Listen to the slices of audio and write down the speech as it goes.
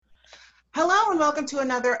Hello and welcome to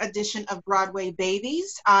another edition of Broadway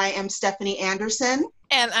Babies. I am Stephanie Anderson,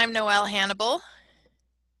 And I'm Noelle Hannibal.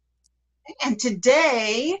 and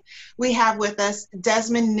today we have with us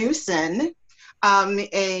Desmond Newson,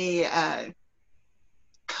 a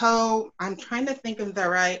I'm trying to think of the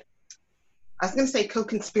right, I was going to say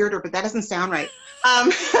co-conspirator, but that doesn't sound right.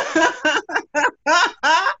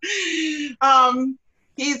 Um,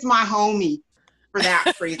 he's my homie for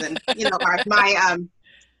that reason.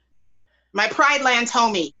 My Pride Lands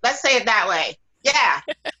homie. Let's say it that way. Yeah.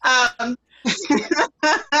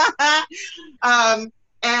 Um,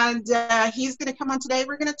 and he's going to come on today.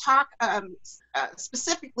 We're going to talk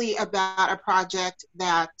specifically about a project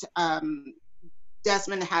that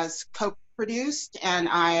Desmond has co-produced, and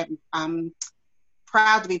I'm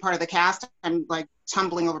proud to be part of the cast. I'm like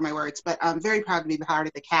tumbling over my words, but I'm very proud to be part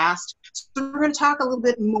of the cast. So we're going to talk a little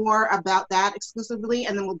bit more about that exclusively,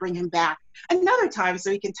 and then we'll bring him back another time so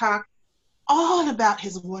he can talk all about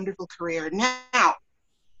his wonderful career. Now,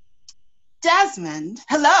 Desmond,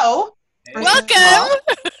 hello. Hey, Welcome.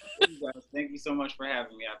 thank you so much for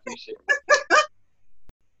having me. I appreciate it.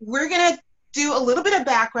 We're going to do a little bit of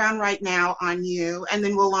background right now on you, and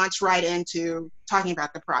then we'll launch right into talking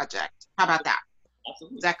about the project. How about that?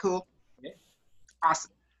 Absolutely. Is that cool? Yeah.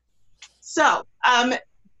 Awesome. So,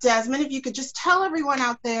 Desmond, if you could just tell everyone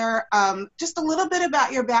out there just a little bit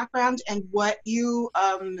about your background and what you,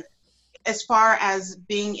 as far as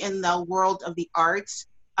being in the world of the arts,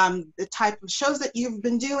 the type of shows that you've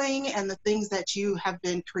been doing and the things that you have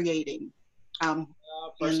been creating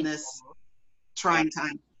in this trying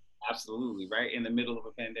time. Absolutely, right in the middle of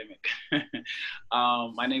a pandemic.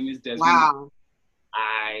 My name is Desmond. Wow.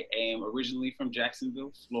 I am originally from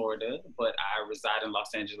Jacksonville, Florida, but I reside in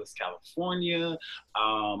Los Angeles, California.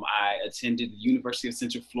 I attended the University of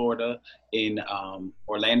Central Florida in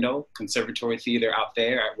Orlando, Conservatory Theater out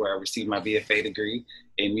there, where I received my BFA degree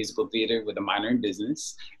in musical theater with a minor in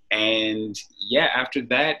business. And yeah, after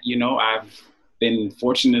that, I've been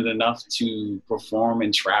fortunate enough to perform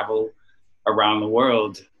and travel around the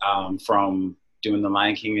world, from doing The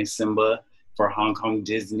Lion King and Simba for Hong Kong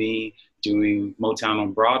Disney, doing Motown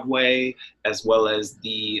on Broadway, as well as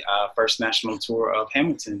the first national tour of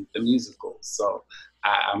Hamilton, the musical. So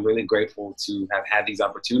I'm really grateful to have had these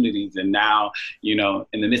opportunities. And now, in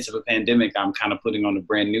the midst of a pandemic, I'm kind of putting on a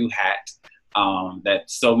brand new hat that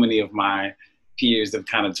so many of my peers have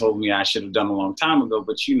kind of told me I should have done a long time ago,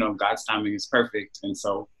 but God's timing is perfect. And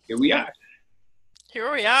so here we are.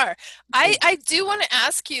 Here we are. I do want to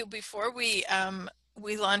ask you before we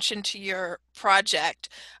launch into your project.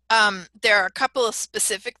 There are a couple of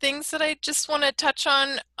specific things that I just want to touch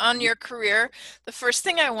on your career. The first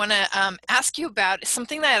thing I want to ask you about is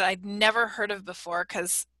something that I'd never heard of before,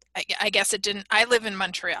 because I guess it didn't. I live in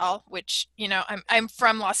Montreal, which I'm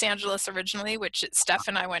from Los Angeles originally, which Steph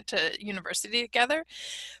and I went to university together.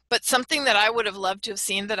 But something that I would have loved to have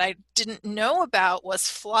seen that I didn't know about was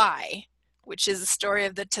Fly, which is the story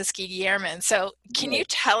of the Tuskegee Airmen. So can you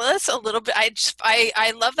tell us a little bit?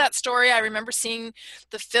 I love that story. I remember seeing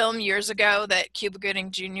the film years ago that Cuba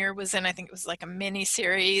Gooding Jr. was in. I think it was like a mini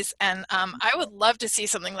series. And I would love to see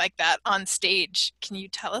something like that on stage. Can you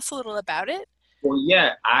tell us a little about it? Well,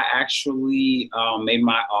 yeah, I actually made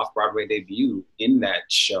my off-Broadway debut in that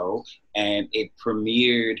show, and it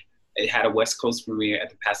premiered. It had a West Coast premiere at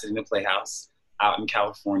the Pasadena Playhouse out in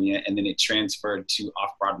California, and then it transferred to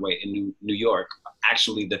off-Broadway in New York.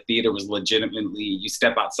 Actually, the theater was legitimately, you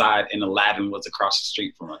step outside and Aladdin was across the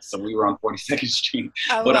street from us. So we were on 42nd Street.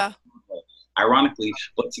 Oh, but wow. Ironically,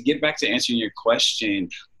 but to get back to answering your question,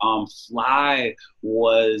 Fly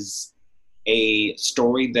was a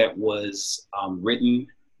story that was written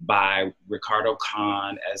by Ricardo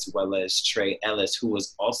Kahn as well as Trey Ellis, who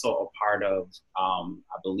was also a part of,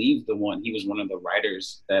 I believe he was one of the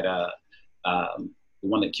writers that, the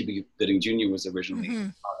one that Cuba Gooding Jr. was originally part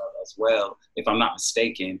of as well, if I'm not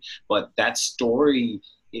mistaken. But that story,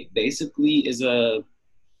 it basically is a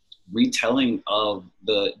retelling of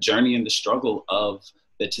the journey and the struggle of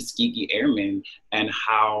the Tuskegee Airmen and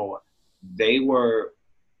how they were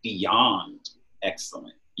beyond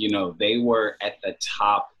excellent. They were at the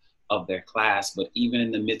top of their class, but even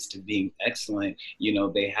in the midst of being excellent,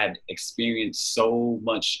 they had experienced so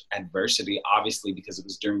much adversity, obviously, because it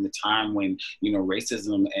was during the time when,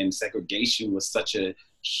 racism and segregation was such a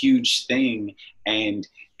huge thing. And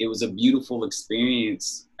it was a beautiful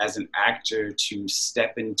experience as an actor to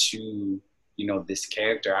step into, this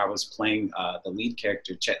character. I was playing the lead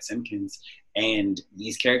character, Chet Simpkins, and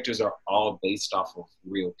these characters are all based off of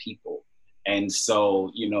real people. And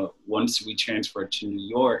so, once we transferred to New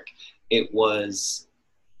York, it was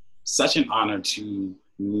such an honor to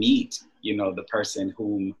meet, you know, the person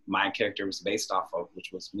whom my character was based off of,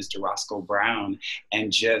 which was Mr. Roscoe Brown.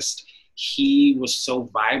 And just, he was so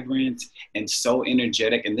vibrant and so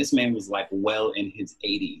energetic. And this man was like well in his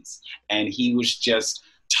 80s. And he was just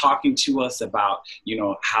talking to us about, you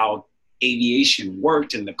know, how aviation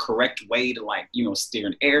worked and the correct way to, like, you know, steer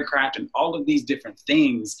an aircraft and all of these different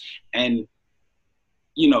things. And,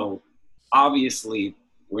 you know, obviously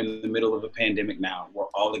we're in the middle of a pandemic now. We're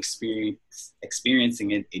all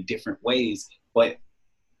experiencing it in different ways. But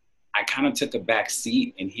I kind of took a back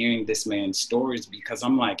seat in hearing this man's stories, because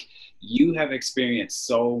I'm like, you have experienced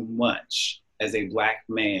so much as a Black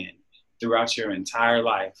man throughout your entire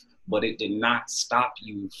life, but it did not stop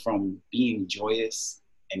you from being joyous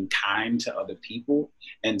and kind to other people.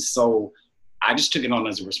 And so I just took it on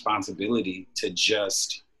as a responsibility to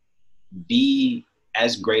just be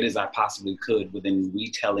as great as I possibly could within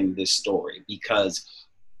retelling this story, because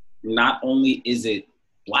not only is it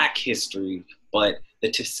Black history, but the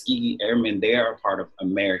Tuskegee Airmen, they are a part of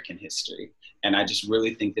American history. And I just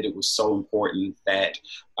really think that it was so important that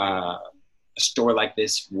a story like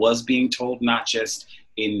this was being told, not just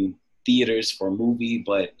in theaters for a movie,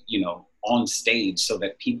 but, you know, on stage, so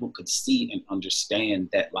that people could see and understand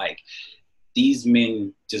that, like, these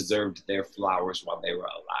men deserved their flowers while they were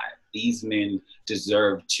alive. These men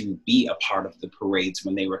deserved to be a part of the parades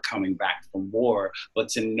when they were coming back from war, but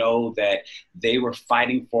to know that they were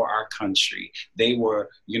fighting for our country. They were,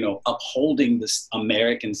 you know, upholding the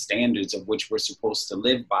American standards of which we're supposed to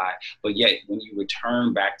live by. But yet when you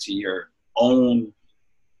return back to your own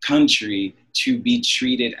country, to be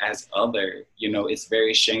treated as other, you know, it's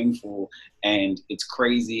very shameful. And it's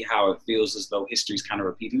crazy how it feels as though history's kind of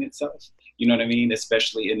repeating itself. You know what I mean?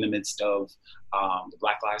 Especially in the midst of the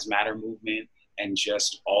Black Lives Matter movement and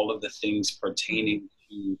just all of the things pertaining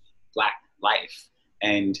to Black life.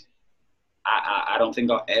 And I don't think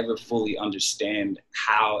I'll ever fully understand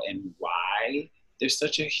how and why there's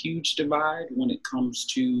such a huge divide when it comes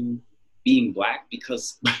to being Black,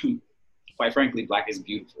 because quite frankly, Black is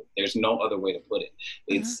beautiful. There's no other way to put it.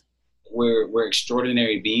 It's, we're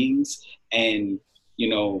extraordinary beings. And, you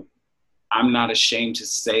know, I'm not ashamed to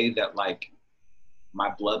say that, like, my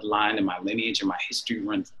bloodline and my lineage and my history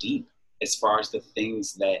runs deep as far as the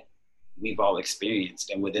things that we've all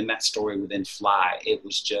experienced. And within that story, within Fly, it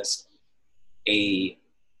was just a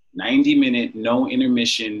 90-minute, no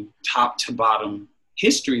intermission, top to bottom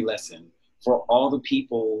history lesson for all the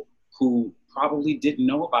people who probably didn't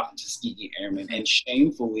know about the Tuskegee Airmen. And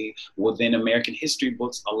shamefully, within American history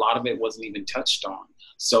books, a lot of it wasn't even touched on.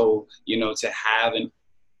 So, you know, to have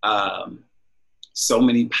so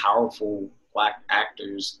many powerful Black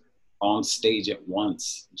actors on stage at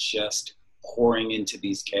once, just pouring into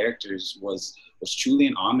these characters was truly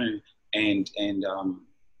an honor, and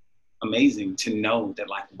amazing to know that,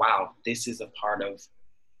 like, wow, this is a part of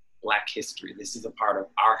Black history. This is a part of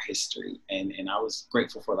our history. And I was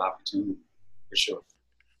grateful for the opportunity, for sure.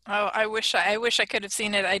 Oh, I wish I could have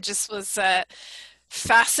seen it. I just was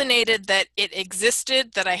fascinated that it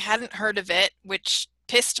existed, that I hadn't heard of it, which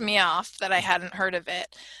pissed me off that I hadn't heard of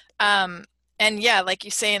it. And yeah, like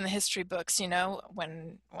you say in the history books, you know,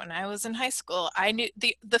 when I was in high school, I knew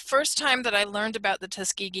the first time that I learned about the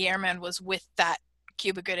Tuskegee Airmen was with that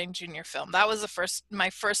Cuba Gooding Jr. film. That was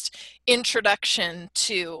my first introduction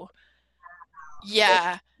to,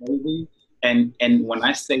 yeah. And when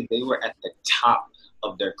I say they were at the top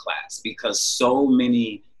of their class, because so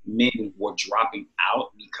many men were dropping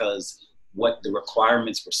out because what the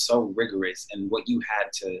requirements were so rigorous, and what you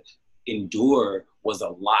had to endure was a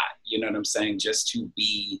lot, you know what I'm saying, just to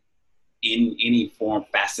be in any form,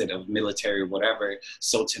 facet of military or whatever.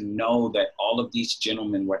 So to know that all of these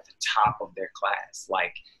gentlemen were at the top of their class,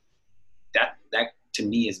 like, that to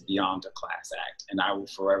me is beyond a class act. And I will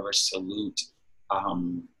forever salute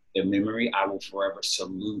their memory. I will forever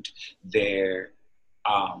salute their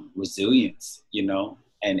resilience, you know,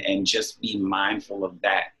 and just be mindful of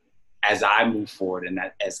that as I move forward, and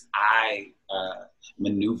that as I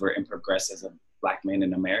maneuver and progress as a Black man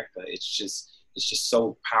in America. It's just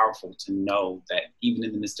so powerful to know that even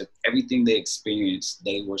in the midst of everything they experienced,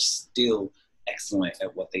 they were still excellent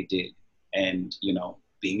at what they did. And, you know,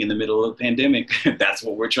 being in the middle of a pandemic, that's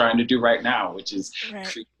what we're trying to do right now, which is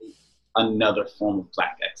create another form of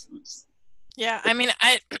Black excellence. Yeah, I mean,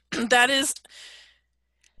 that is,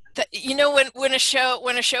 you know, when a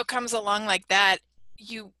show comes along like that,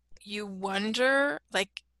 you wonder,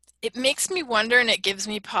 like, it makes me wonder, and it gives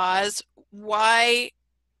me pause, why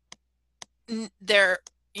they're,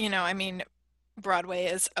 you know, I mean, Broadway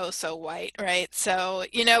is oh so white, right? So,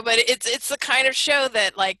 you know, but it's the kind of show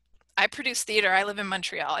that, like, I produce theater. I live in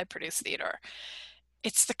Montreal. I produce theater.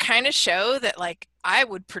 it's the kind of show that like I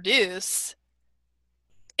would produce.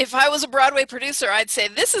 If I was a Broadway producer, I'd say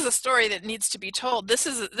this is a story that needs to be told. This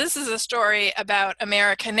is a story about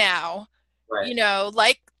America now, Right.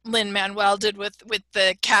 like Lin-Manuel did with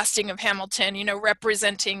the casting of Hamilton,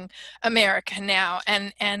 representing America now.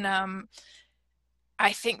 And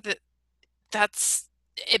I think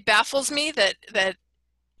it baffles me that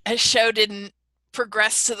a show didn't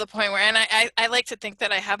progress to the point where, and I like to think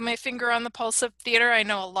that I have my finger on the pulse of theater. I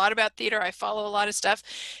know a lot about theater. I follow a lot of stuff,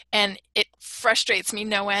 and it frustrates me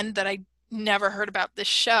no end that I never heard about this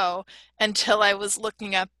show until I was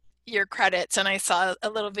looking up your credits and I saw a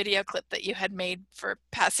little video clip that you had made for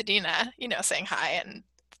Pasadena, saying hi and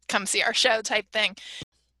come see our show type thing.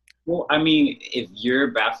 Well, I mean, if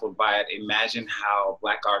you're baffled by it, imagine how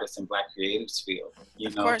Black artists and Black creatives feel.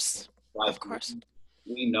 Of course. Like, of course.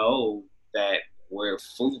 We know that we're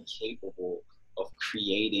fully capable of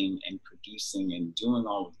creating and producing and doing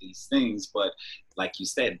all of these things, but like you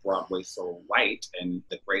said, Broadway's so white, and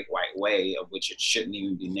the Great White Way, of which it shouldn't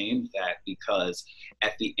even be named that, because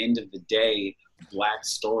at the end of the day, Black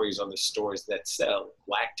stories are the stories that sell.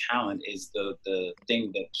 Black talent is the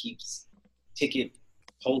thing that keeps ticket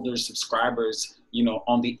holders, subscribers,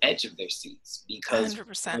 on the edge of their seats, because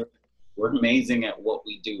 100%. we're amazing at what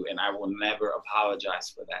we do, and I will never apologize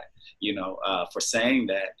for that, for saying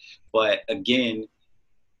that. But again,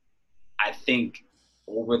 I think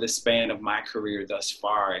over the span of my career thus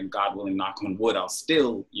far, and God willing, knock on wood, I'll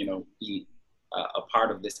still, be a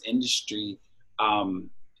part of this industry.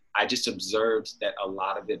 I just observed that a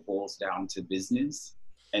lot of it boils down to business,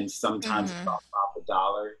 and sometimes it's all about the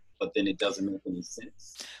dollar, but then it doesn't make any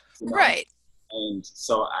sense. Right. And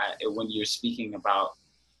so when you're speaking about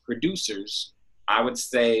producers, I would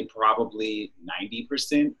say probably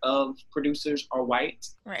 90% of producers are white.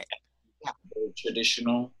 Right. They're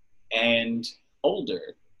traditional and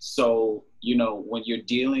older. So, when you're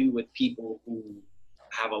dealing with people who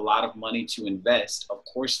have a lot of money to invest, of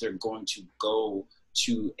course they're going to go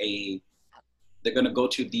to the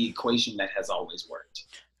equation that has always worked.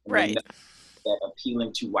 Right. That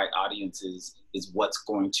appealing to white audiences is what's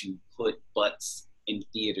going to put butts in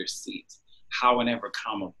theater seats. However,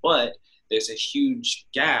 but there's a huge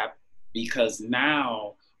gap, because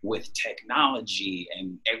now with technology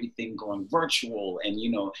and everything going virtual, and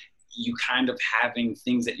you kind of having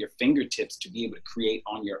things at your fingertips to be able to create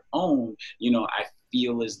on your own, I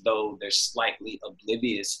feel as though they're slightly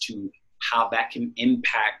oblivious to how that can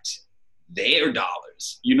impact their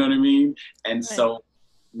dollars. You know what I mean? And right. So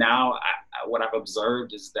now what I've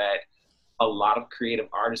observed is that a lot of creative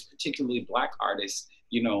artists, particularly Black artists,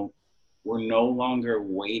 we're no longer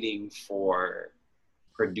waiting for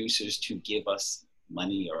producers to give us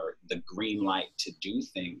money or the green light to do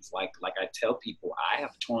things. Like I tell people, I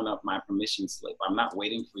have torn up my permission slip. I'm not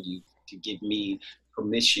waiting for you to give me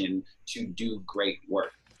permission to do great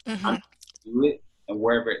work. I'm going to do it, and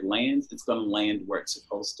wherever it lands, it's going to land where it's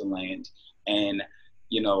supposed to land. And,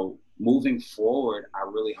 moving forward, I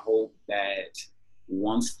really hope that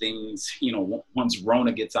once things, once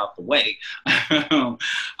Rona gets out the way,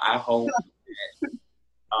 I hope that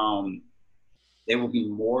there will be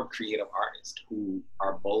more creative artists who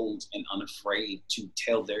are bold and unafraid to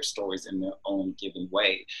tell their stories in their own given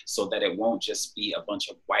way, so that it won't just be a bunch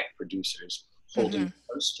of white producers holding the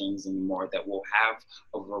purse strings anymore, that we'll have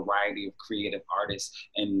a variety of creative artists,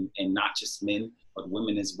 and not just men, but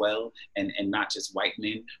women as well, and not just white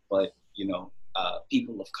men, but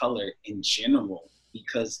people of color in general,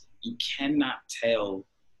 because you cannot tell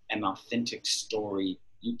an authentic story.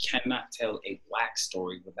 You cannot tell a Black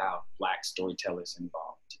story without Black storytellers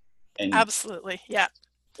involved. And absolutely, yeah.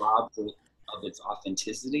 Robs it of its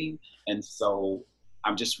authenticity. And so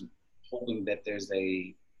I'm just hoping that there's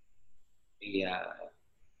a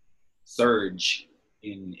surge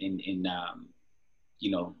in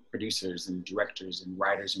producers and directors and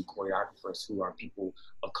writers and choreographers who are people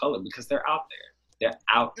of color, because they're out there. They're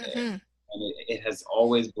out there. And it has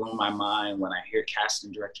always blown my mind when I hear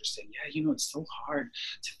casting directors say, yeah, it's so hard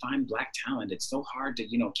to find Black talent. It's so hard to,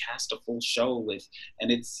 cast a full show with, and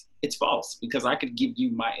it's false, because I could give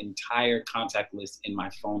you my entire contact list in my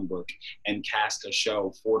phone book and cast a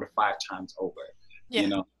show 4 to 5 times over,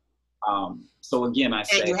 So again, I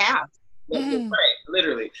say, and you have. Right,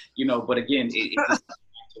 literally, but again, it goes back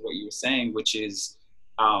to what you were saying, which is,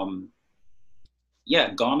 gone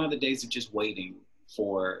are the days of just waiting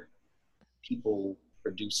for people,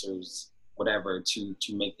 producers, whatever, to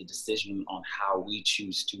make the decision on how we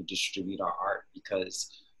choose to distribute our art, because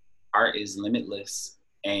art is limitless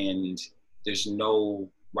and there's no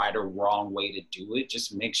right or wrong way to do it.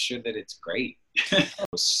 Just make sure that it's great. I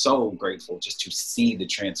was so grateful just to see the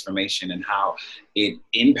transformation and how it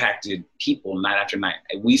impacted people night after night.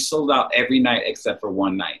 We sold out every night except for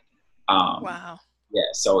one night. Wow. Yeah,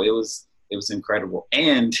 so it was incredible.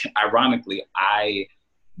 And ironically, I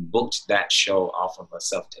booked that show off of a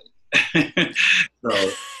self-tape.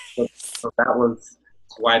 so that was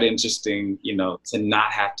quite interesting, you know, to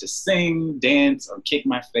not have to sing, dance, or kick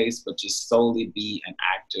my face, but just solely be an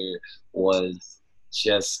actor was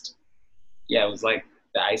just, yeah, it was like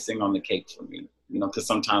the icing on the cake for me, you know, because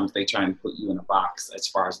sometimes they try and put you in a box as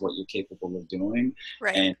far as what you're capable of doing.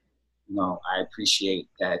 Right. And, you know, I appreciate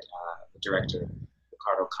that the director,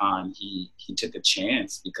 Ricardo Khan, he took a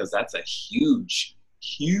chance, because that's a huge,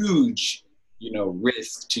 you know,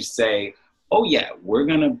 risk to say, oh yeah, we're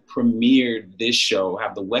gonna premiere this show,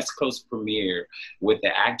 have the West Coast premiere with the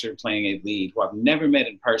actor playing a lead who I've never met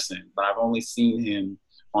in person, but I've only seen him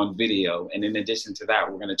on video. And in addition to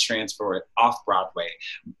that, we're gonna transfer it off Broadway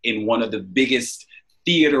in one of the biggest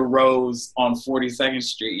theater rows on 42nd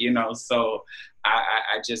Street, you know? So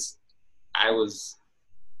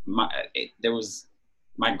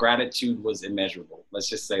my gratitude was immeasurable. Let's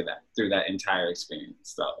just say that, through that entire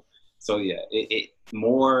experience. So yeah,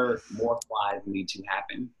 more flies need to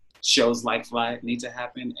happen. Shows like Fly need to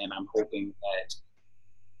happen, and I'm hoping that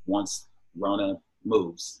once Rona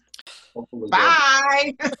moves, hopefully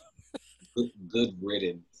Bye. good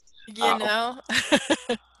riddance. You know,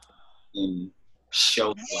 in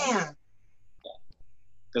shows like,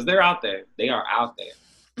 because they're out there. They are out there.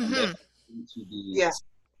 Mm-hmm. And to be, yes,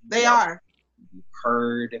 they are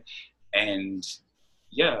heard, and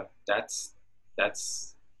yeah, that's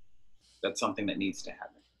something that needs to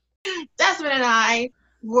happen. Desmond and I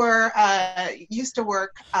were used to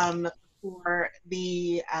work for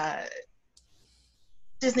the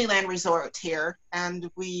Disneyland Resort here, and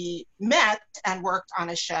we met and worked on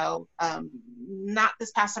a show, not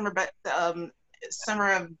this past summer, but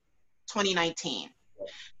summer of 2019.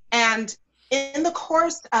 And in the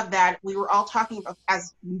course of that, we were all talking about,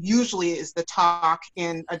 as usually is the talk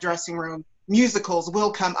in a dressing room, musicals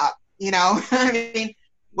will come up, you know? I mean,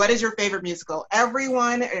 what is your favorite musical?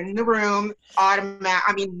 Everyone in the room,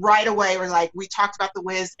 right away, we talked about The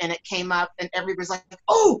Wiz, and it came up, and everybody's like,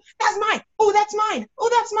 oh, that's mine. Oh, that's mine. Oh,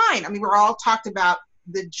 that's mine. I mean, we're all talked about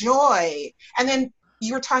the joy. And then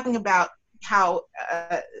you were talking about how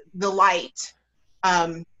the light,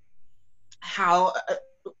 how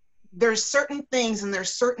there's certain things, and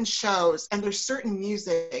there's certain shows, and there's certain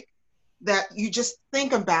music that you just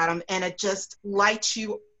think about them, and it just lights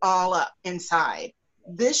you all up inside.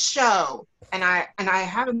 This show, and I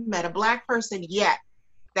haven't met a Black person yet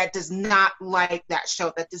that does not like that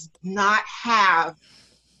show, that does not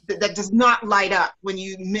light up when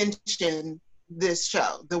you mention this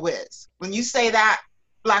show, The Wiz. When you say that,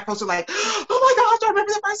 Black folks are like, oh my gosh, I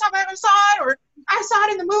remember the first time I ever saw it, or I saw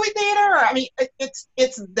it in the movie theater. Or, I mean, it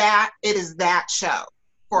is that show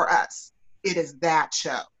for us. It is that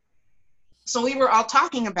show. So we were all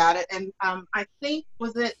talking about it, and I think,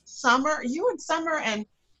 was it Summer? You and Summer, and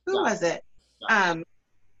who was it?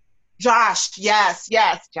 Josh. Yes,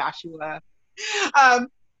 Joshua.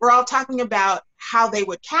 We're all talking about how they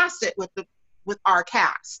would cast it with our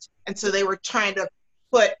cast, and so they were trying to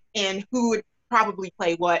put in who would probably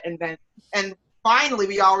play what, and finally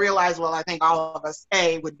we all realized, well, I think all of us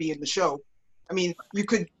would be in the show. I mean, you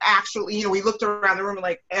could actually, you know, we looked around the room and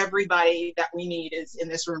like, everybody that we need is in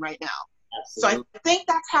this room right now. Absolutely. So I think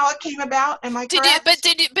that's how it came about. Am I correct?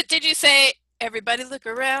 Did you say, everybody look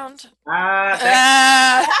around?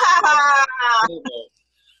 Hey,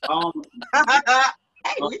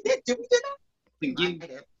 we did that? To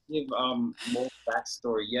give more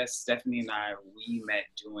backstory, yes, Stephanie and I, we met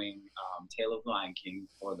doing Tale of the Lion King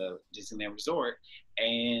for the Disneyland Resort.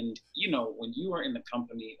 And, you know, when you are in the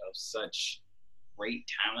company of such great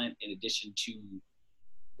talent, in addition to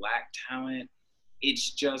Black talent,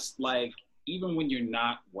 it's just like, even when you're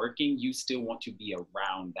not working, you still want to be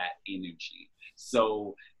around that energy.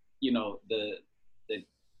 So, you know, the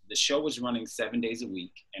show was running 7 days a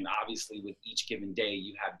week, and obviously with each given day,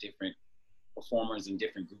 you have different performers and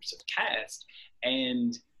different groups of cast.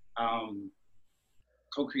 And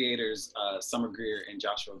co-creators Summer Greer and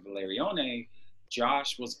Joshua Valerione,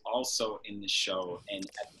 Josh was also in the show, and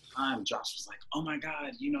at the time, Josh was like, oh my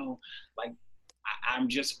God, you know, like, I'm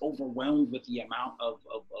just overwhelmed with the amount of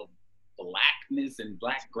Blackness and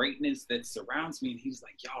Black greatness that surrounds me. And he was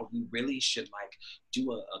like, y'all, we really should like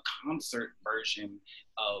do a concert version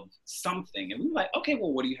of something. And we were like, okay,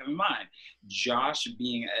 well, what do you have in mind? Josh,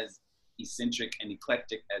 being as eccentric and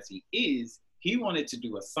eclectic as he is, he wanted to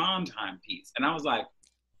do a Sondheim piece. And I was like,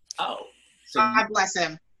 oh. So God bless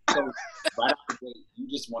him. So right out the gate, you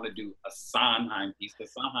just want to do a Sondheim piece,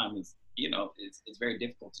 because Sondheim is, it's very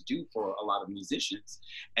difficult to do for a lot of musicians.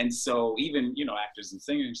 And so even, actors and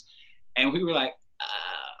singers. And we were like,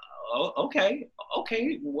 okay,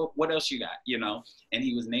 what else you got, And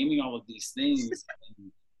he was naming all of these things.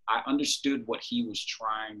 And I understood what he was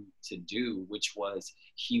trying to do, which was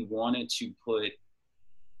he wanted to put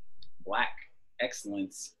Black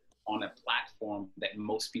excellence on a platform that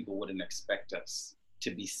most people wouldn't expect us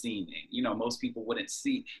to be seen in. Most people wouldn't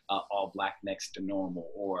see all Black next to normal,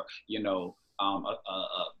 or,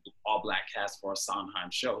 all Black cast for a Sondheim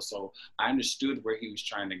show. So I understood where he was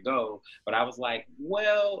trying to go, but I was like,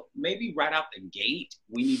 well, maybe right out the gate,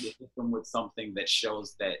 we need to hit them with something that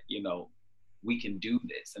shows that, we can do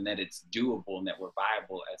this and that it's doable and that we're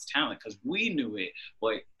viable as talent, because we knew it.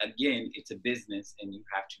 But again, it's a business and you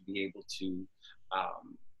have to be able to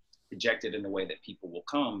project it in a way that people will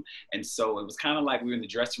come. And so it was kind of like we were in the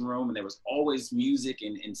dressing room and there was always music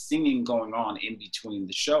and singing going on in between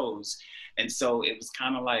the shows. And so it was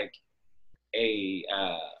kind of like a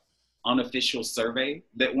unofficial survey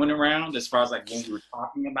that went around as far as like when we were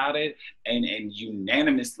talking about it, and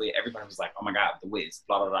unanimously everybody was like, oh my God, the Wiz,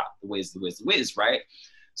 blah, blah, blah, the Wiz, right?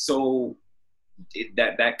 So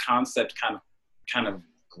that concept kind of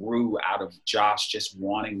grew out of Josh just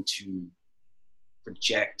wanting to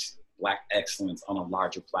project Black excellence on a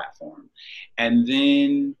larger platform. And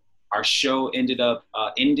then our show ended up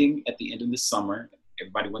ending at the end of the summer.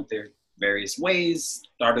 Everybody went their various ways,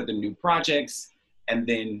 started the new projects, and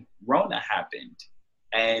then Rona happened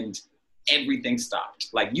and everything stopped.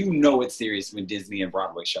 Like, it's serious when Disney and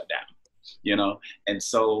Broadway shut down, And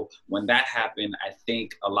so when that happened, I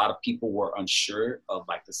think a lot of people were unsure of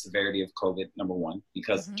like the severity of COVID, number one,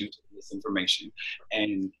 because due to misinformation.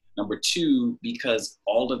 And number two, because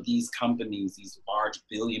all of these companies, these large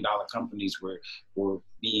billion-dollar companies were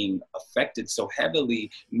being affected so heavily,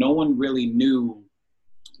 no one really knew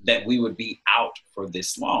that we would be out for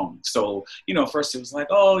this long. So, first it was like,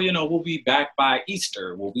 oh, we'll be back by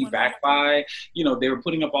Easter. We'll be back by, they were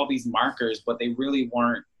putting up all these markers, but they really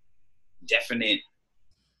weren't definite,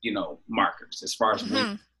 markers as far as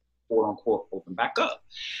when, quote unquote, open back up.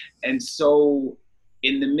 And so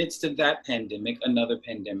in the midst of that pandemic, another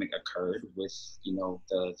pandemic occurred with,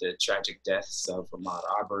 the tragic deaths of Ahmaud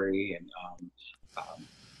Arbery and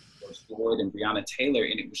George Floyd and Breonna Taylor.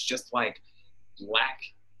 And it was just like Black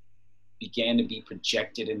began to be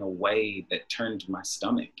projected in a way that turned my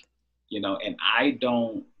stomach, and I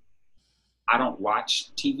don't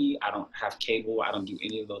watch TV. I don't have cable. I don't do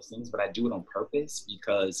any of those things, but I do it on purpose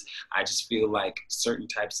because I just feel like certain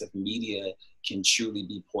types of media can truly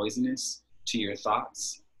be poisonous to your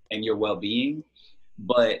thoughts and your well-being.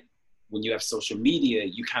 But when you have social media,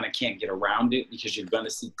 you kind of can't get around it because you're going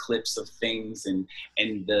to see clips of things. And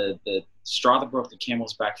the straw that broke the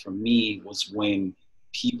camel's back for me was when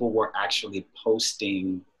people were actually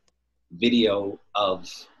posting video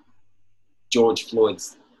of George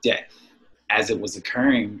Floyd's death as it was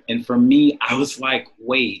occurring. And for me, I was like,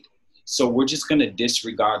 wait, so we're just going to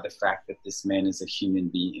disregard the fact that this man is a human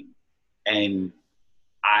being. And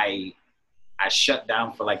I shut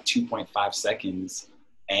down for like 2.5 seconds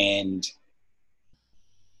and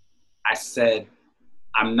I said,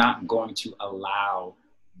 I'm not going to allow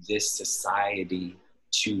this society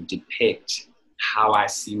to depict how I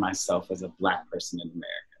see myself as a Black person in America.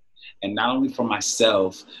 And not only for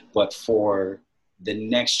myself, but for the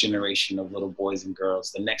next generation of little boys and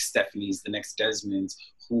girls, the next Stephanies, the next Desmonds,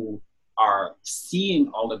 who are seeing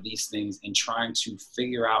all of these things and trying to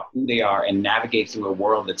figure out who they are and navigate through a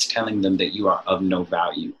world that's telling them that you are of no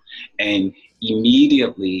value. And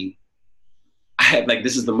immediately,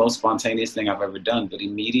 this is the most spontaneous thing I've ever done, but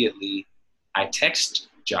immediately I text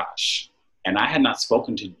Josh, and I had not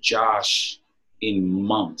spoken to Josh in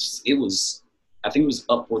months. I think it was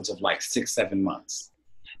upwards of like 6-7 months.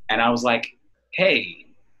 And I was like, hey,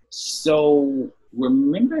 so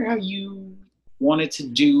remember how you wanted to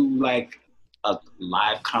do like a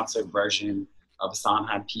live concert version of a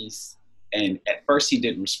Sondheim piece? And at first he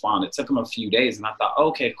didn't respond. It took him a few days and I thought,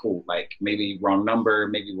 okay, cool. Like maybe wrong number,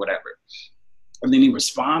 maybe whatever. And then he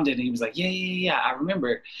responded and he was like, yeah, I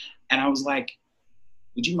remember. And I was like,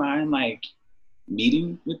 would you mind like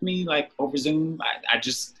meeting with me like over Zoom? I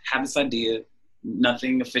just have this idea,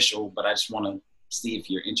 nothing official, but I just want to see if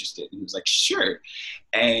you're interested. And he was like, sure.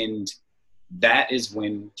 And that is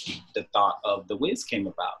when the thought of The Wiz came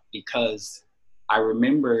about, because I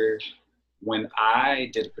remember when I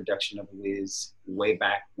did a production of The Wiz way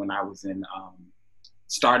back when I was in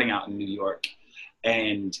starting out in New York.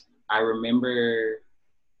 And I remember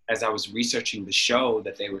as I was researching the show,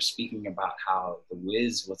 that they were speaking about how The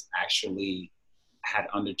Wiz was actually had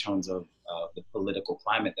undertones of the political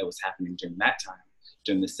climate that was happening during that time,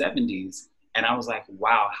 during the 70s. And I was like,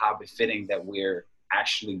 wow, how befitting that we're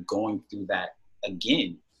actually going through that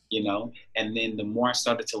again, you know? And then the more I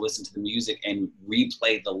started to listen to the music and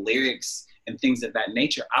replay the lyrics and things of that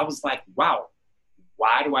nature, I was like, wow,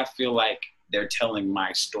 why do I feel like they're telling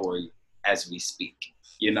my story as we speak,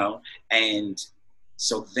 you know? And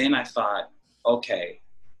so then I thought, okay,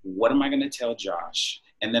 what am I gonna tell Josh?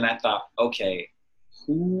 And then I thought, okay,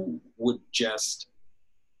 who would just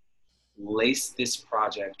lace this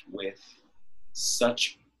project with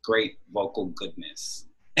such great vocal goodness?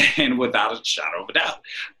 And without a shadow of a doubt,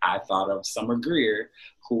 I thought of Summer Greer,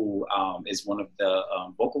 who is one of the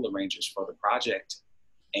vocal arrangers for the project.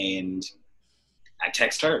 And I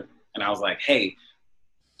text her and I was like, hey,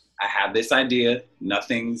 I have this idea,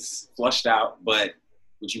 nothing's flushed out, but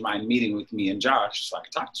would you mind meeting with me and Josh so I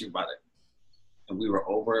could talk to you about it? And we were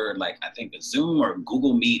over, like, I think a Zoom or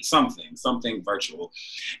Google Meet, something virtual.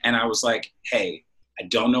 And I was like, hey, I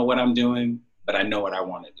don't know what I'm doing, but I know what I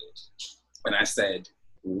want to do. And I said,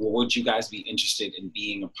 would you guys be interested in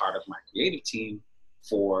being a part of my creative team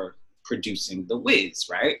for producing The Wiz,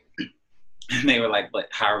 right? And they were like, but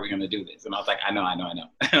how are we going to do this? And I was like, I know. And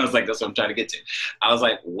I was like, that's what I'm trying to get to. I was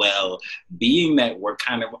like, well, being that we're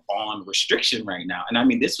kind of on restriction right now, and I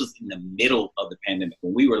mean, this was in the middle of the pandemic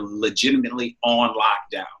when we were legitimately on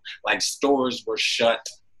lockdown. Like, stores were shut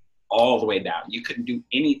all the way down. You couldn't do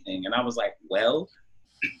anything. And I was like, well,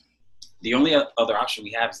 the only other option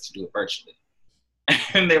we have is to do it virtually.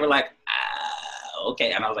 And they were like,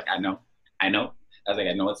 okay. And I was like, I know. I was like,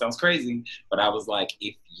 I know it sounds crazy, but I was like,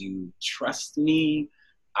 if you trust me,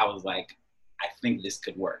 I was like, I think this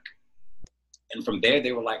could work. And from there,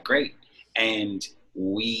 they were like, great. And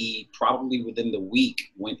we probably within the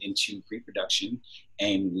week went into pre-production,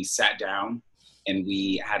 and we sat down and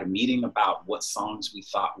we had a meeting about what songs we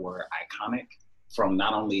thought were iconic from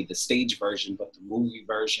not only the stage version, but the movie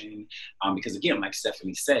version. Because again, like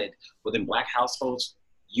Stephanie said, within Black households,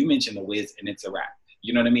 you mention The Wiz and it's a wrap.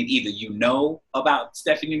 You know what I mean? Either you know about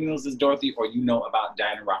Stephanie Mills' Dorothy, or you know about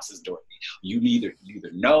Diana Ross's Dorothy. You either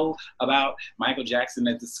know about Michael Jackson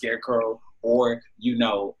as the Scarecrow, or you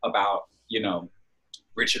know about, you know,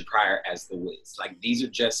 Richard Pryor as the Wiz. Like, these are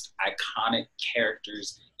just iconic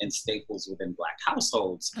characters and staples within Black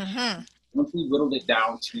households. Mm-hmm. Once we whittled it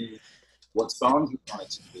down to what songs we wanted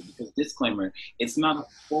to do, because disclaimer, it's not a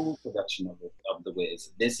full production of The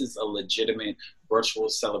Wiz. This is a legitimate virtual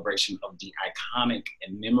celebration of the iconic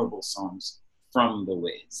and memorable songs from The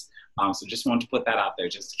Wiz. So just wanted to put that out there,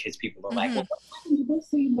 just in case people are like, well, what happened to this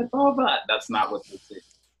scene with all that? That's not what this is.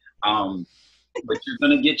 But you're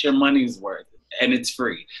gonna get your money's worth, and it's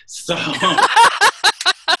free. So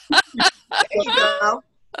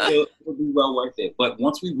it'll be well worth it. But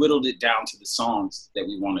once we whittled it down to the songs that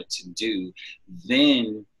we wanted to do,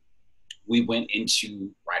 then we went into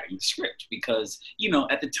writing the script, because, you know,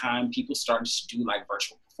 at the time people started to do like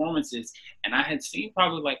virtual performances, and I had seen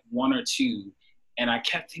probably like one or two, and I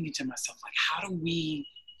kept thinking to myself, like, how do we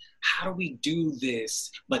do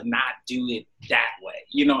this but not do it that way?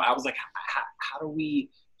 You know, I was like, how do we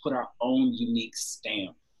put our own unique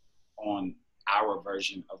stamp on our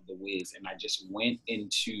version of The Wiz? And I just went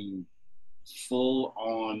into full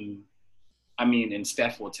on, I mean, and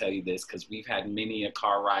Steph will tell you this, because we've had many a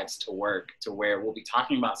car rides to work to where we'll be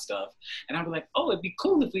talking about stuff, and I'll be like, oh, it'd be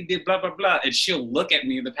cool if we did blah, blah, blah. And she'll look at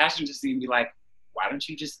me in the passenger seat and be like, why don't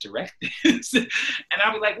you just direct this? And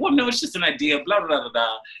I'll be like, well, no, it's just an idea, blah, blah, blah,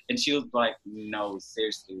 blah. And she was like, no,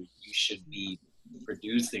 seriously, you should be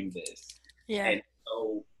producing this. Yeah. And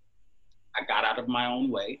so I got out of my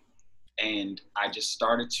own way, and I just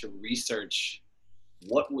started to research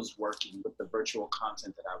what was working with the virtual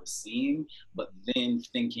content that I was seeing, but then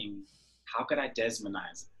thinking, how could I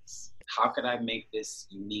Desmondize this? How could I make this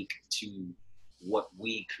unique to what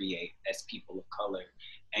we create as people of color?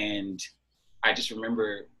 And I just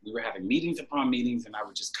remember we were having meetings upon meetings, and I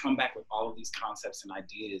would just come back with all of these concepts and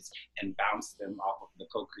ideas and bounce them off of the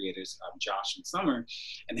co-creators, Josh and Summer.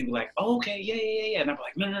 And they'd be like, oh, okay, yeah. And I'd be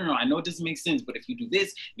like, no, I know it doesn't make sense, but if you do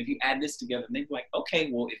this, and if you add this together, and they'd be like,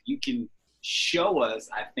 okay, well, if you can show us,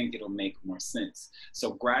 I think it'll make more sense.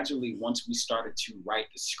 So gradually, once we started to write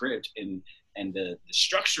the script and the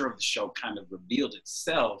structure of the show kind of revealed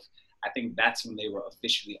itself, I think that's when they were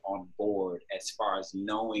officially on board as far as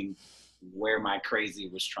knowing where my crazy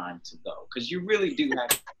was trying to go. Because you really do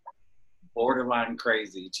have borderline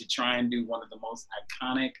crazy to try and do one of the most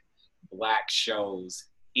iconic Black shows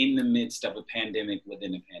in the midst of a pandemic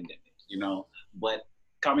within a pandemic, you know? But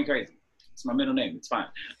call me crazy. It's my middle name. It's fine.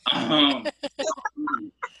 Um,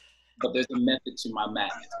 but there's a method to my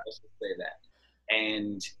madness. Let's just say that.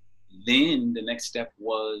 And then the next step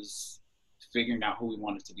was figuring out who we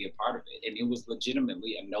wanted to be a part of it. And it was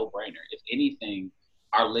legitimately a no-brainer. If anything,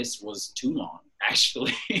 our list was too long,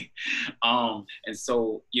 actually. And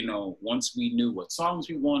so, you know, once we knew what songs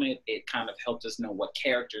we wanted, it kind of helped us know what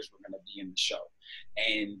characters were going to be in the show.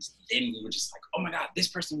 And then we were just like, oh my God, this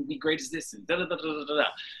person would be great as this, and da da da da da da.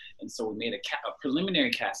 And so we made a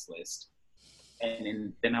preliminary cast list.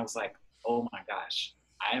 And then I was like, oh my gosh,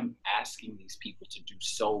 I am asking these people to do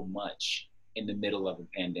so much in the middle of a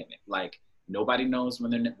pandemic. Like, nobody knows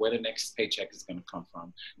where the next paycheck is going to come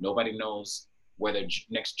from. Nobody knows where their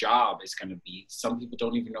next job is going to be. Some people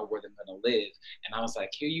don't even know where they're going to live. And I was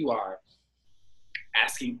like, here you are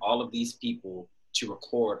asking all of these people to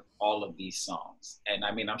record all of these songs. And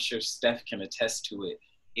I mean, I'm sure Steph can attest to it.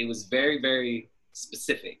 It was very, very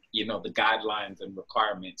specific, you know, the guidelines and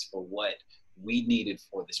requirements for what we needed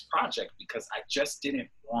for this project, because I just didn't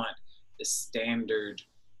want the standard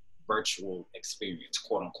virtual experience,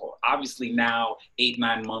 quote unquote. Obviously now,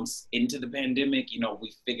 8-9 months into the pandemic, you know,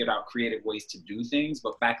 we figured out creative ways to do things,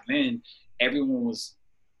 but back then everyone was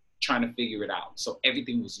trying to figure it out. So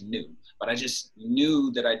everything was new, but I just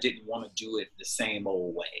knew that I didn't want to do it the same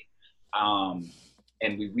old way.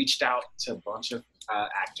 And we reached out to a bunch of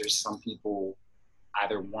actors. Some people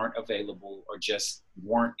either weren't available or just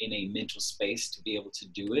weren't in a mental space to be able to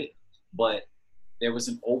do it. But there was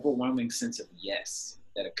an overwhelming sense of yes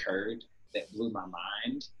that occurred that blew my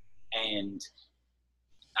mind. And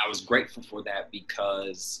I was grateful for that,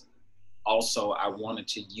 because also I wanted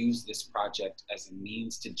to use this project as a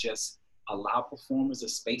means to just allow performers a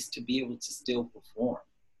space to be able to still perform.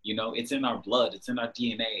 You know, it's in our blood, it's in our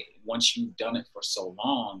DNA. Once you've done it for so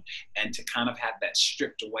long, and to kind of have that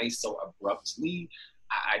stripped away so abruptly,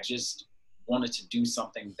 I just wanted to do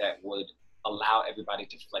something that would allow everybody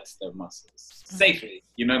to flex their muscles safely,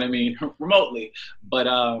 you know what I mean, remotely. But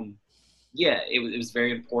yeah, it was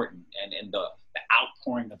very important. And the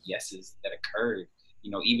outpouring of yeses that occurred, you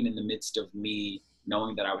know, even in the midst of me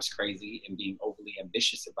knowing that I was crazy and being overly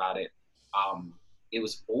ambitious about it, it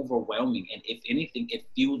was overwhelming. And if anything, it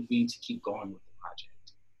fueled me to keep going with the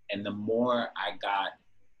project. And the more I got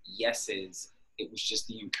yeses, it was just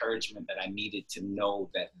the encouragement that I needed to know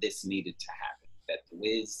that this needed to happen, that the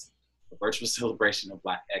Wiz, the virtual celebration of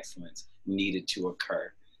Black excellence, needed to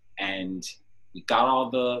occur. And we got all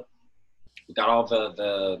the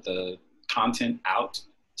content out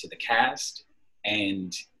to the cast,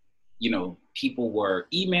 and you know, people were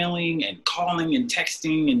emailing and calling and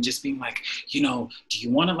texting and just being like, you know, do you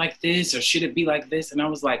want it like this or should it be like this? And I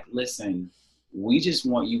was like, listen, we just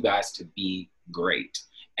want you guys to be great.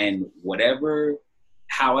 And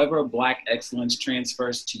however Black excellence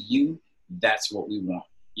transfers to you, that's what we want.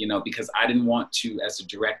 You know, because I didn't want to, as a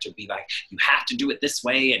director, be like, you have to do it this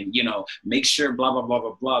way and, you know, make sure blah, blah, blah,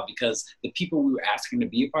 blah, blah, because the people we were asking to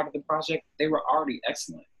be a part of the project, they were already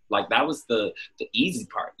excellent. Like, that was the easy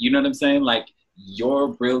part. You know what I'm saying? Like, your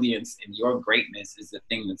brilliance and your greatness is the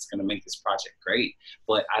thing that's going to make this project great.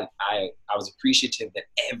 But I was appreciative that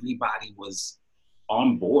everybody was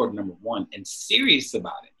on board, number one, and serious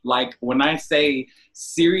about it. Like, when I say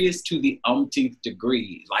serious to the umpteenth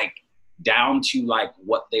degree, like, down to like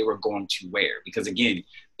what they were going to wear, because again,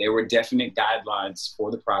 there were definite guidelines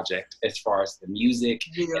for the project as far as the music,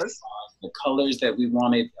 yes, as far as the colors that we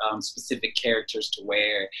wanted specific characters to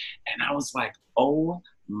wear. And I was like, oh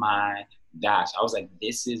my gosh, I was like,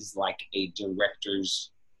 this is like a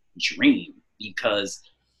director's dream, because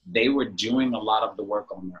they were doing a lot of the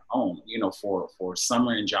work on their own. You know, for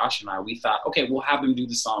Summer and Josh and I, we thought, okay, we'll have them do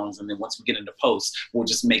the songs, and then once we get into post, we'll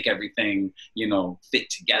just make everything, you know,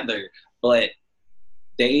 fit together. But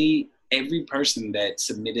every person that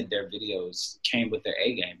submitted their videos came with their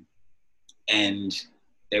A game. And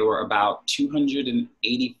there were about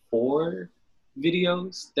 284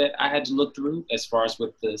 videos that I had to look through as far as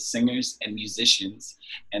with the singers and musicians.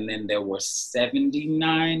 And then there were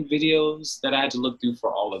 79 videos that I had to look through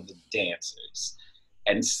for all of the dancers.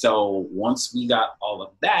 And so once we got all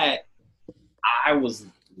of that, I was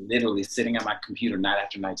literally sitting at my computer night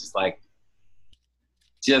after night,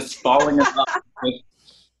 just falling in love with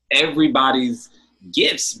everybody's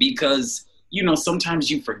gifts, because, you know,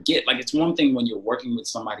 sometimes you forget. Like, it's one thing when you're working with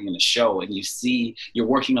somebody in a show and you see you're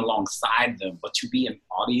working alongside them, but to be an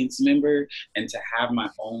audience member and to have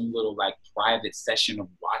my own little like private session of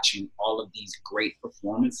watching all of these great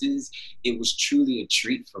performances, it was truly a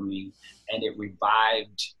treat for me. And it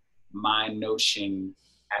revived my notion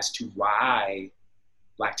as to why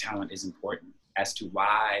Black talent is important. as to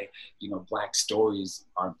why, Black stories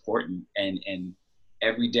are important. And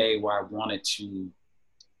every day where I wanted to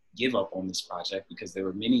give up on this project, because there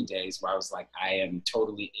were many days where I was like, I am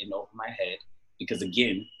totally in over my head, because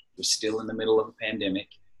again, we're still in the middle of a pandemic,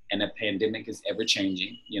 and a pandemic is ever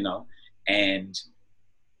changing, and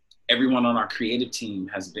everyone on our creative team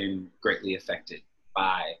has been greatly affected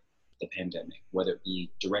by the pandemic, whether it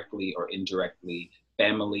be directly or indirectly,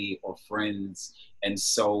 family or friends. And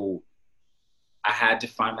so I had to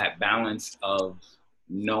find that balance of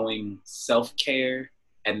knowing self-care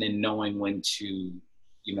and then knowing when to,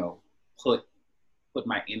 put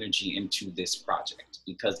my energy into this project,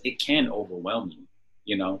 because it can overwhelm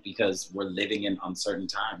you, because we're living in uncertain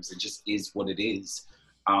times. It just is what it is.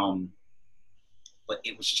 But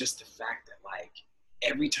it was just the fact that, like,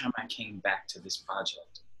 every time I came back to this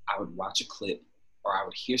project, I would watch a clip or I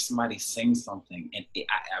would hear somebody sing something, and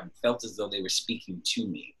I felt as though they were speaking to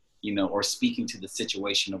me, or speaking to the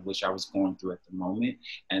situation of which I was going through at the moment.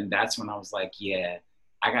 And that's when I was like, yeah,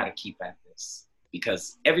 I got to keep at this,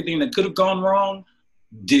 because everything that could have gone wrong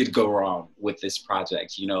did go wrong with this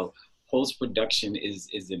project. Post-production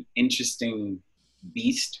is an interesting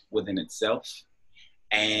beast within itself.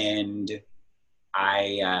 And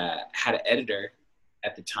I had an editor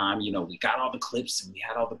at the time. We got all the clips and we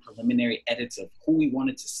had all the preliminary edits of who we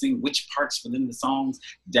wanted to sing, which parts within the songs,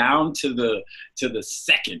 down to the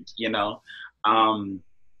second, and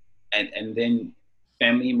then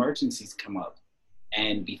family emergencies come up.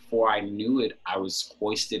 And before I knew it, I was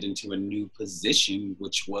hoisted into a new position,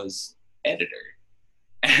 which was editor.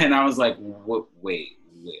 And I was like, what, wait,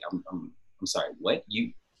 I'm sorry, what?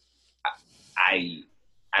 I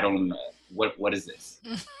don't know. What is this?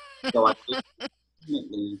 So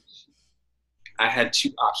I had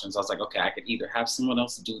two options. I was like, okay, I could either have someone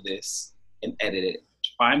else do this and edit it,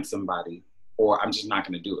 find somebody, or I'm just not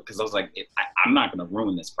going to do it. Because I was like, I'm not going to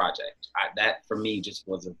ruin this project. That for me just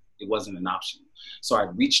wasn't an option. So I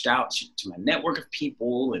reached out to my network of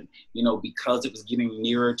people, and because it was getting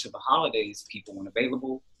nearer to the holidays, people weren't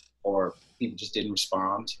available, or people just didn't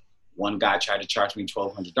respond. One guy tried to charge me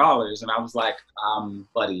 $1,200, and I was like,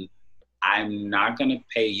 buddy, I'm not going to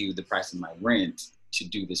pay you the price of my rent to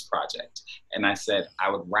do this project. And I said, I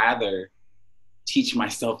would rather teach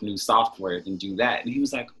myself new software than do that. And he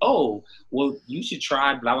was like, oh, well, you should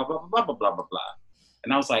try blah, blah, blah, blah, blah, blah, blah, blah.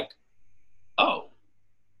 And I was like, oh,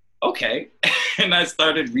 okay. And I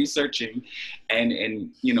started researching and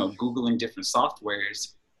Googling different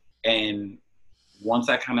softwares. And once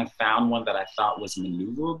I kind of found one that I thought was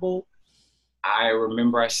maneuverable, I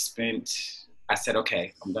remember I said,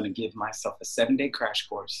 okay, I'm going to give myself a 7-day crash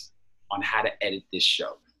course on how to edit this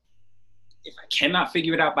show. If I cannot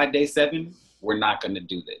figure it out by day 7, we're not going to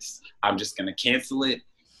do this. I'm just going to cancel it,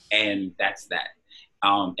 and that's that.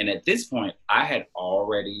 And at this point, I had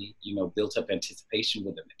already, built up anticipation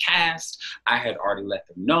within the cast. I had already let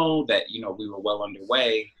them know that, we were well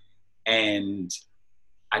underway. And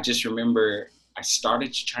I just remember I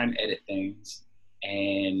started to try and edit things,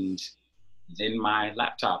 and then my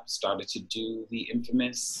laptop started to do the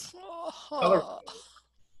infamous color.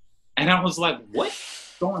 And I was like,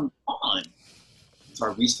 what's going on? So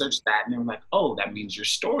I researched that, and they were like, oh, that means your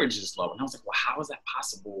storage is low. And I was like, well, how is that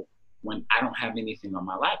possible when I don't have anything on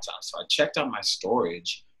my laptop? So I checked out my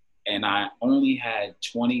storage, and I only had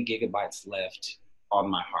 20 gigabytes left on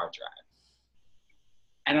my hard drive.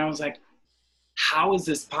 And I was like, how is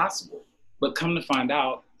this possible? But come to find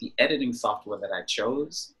out, the editing software that I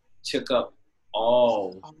chose took up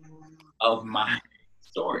all of my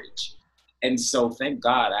storage. And so thank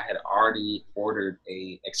God I had already ordered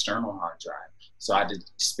a external hard drive. So I had to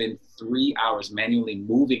spend 3 hours manually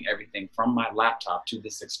moving everything from my laptop to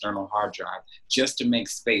this external hard drive just to make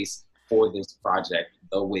space for this project,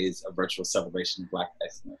 The Wiz, A Virtual Celebration of Black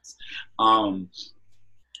Excellence.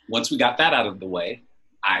 Once we got that out of the way,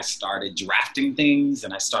 I started drafting things,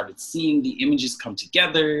 and I started seeing the images come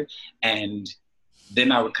together, and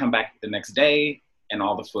then I would come back the next day and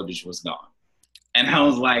all the footage was gone. And I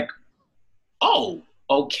was like, oh,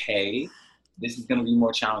 okay, this is gonna be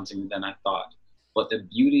more challenging than I thought. But the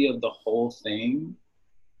beauty of the whole thing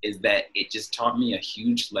is that it just taught me a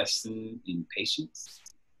huge lesson in patience,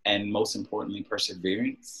 and most importantly,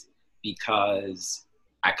 perseverance, because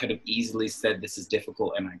I could have easily said this is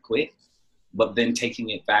difficult and I quit. But then taking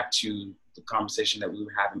it back to the conversation that we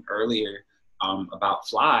were having earlier about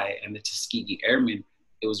Fly and the Tuskegee Airmen,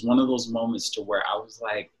 it was one of those moments to where I was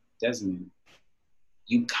like, Desmond,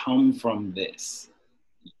 you come from this.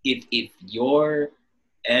 If your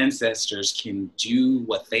ancestors can do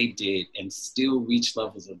what they did and still reach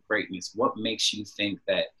levels of greatness, what makes you think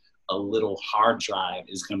that a little hard drive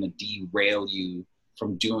is going to derail you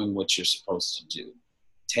from doing what you're supposed to do.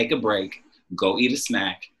 Take a break, go eat a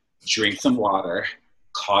snack, drink some water,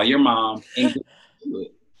 call your mom, and get to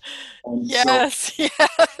it. And Yes, so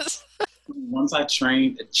yes. once I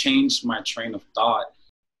changed my train of thought,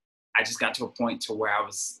 I just got to a point to where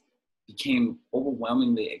became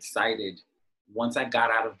overwhelmingly excited once I got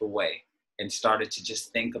out of the way and started to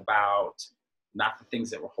just think about not the things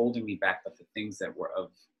that were holding me back, but the things that were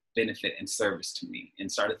of benefit and service to me,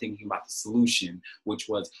 and started thinking about the solution, which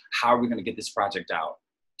was, how are we going to get this project out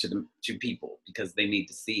to people, because they need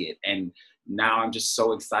to see it. And now I'm just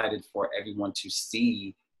so excited for everyone to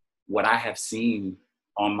see what I have seen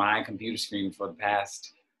on my computer screen for the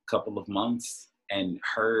past couple of months, and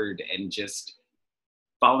heard, and just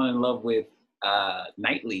fallen in love with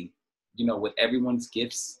nightly, with everyone's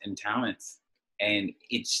gifts and talents. And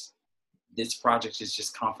this project is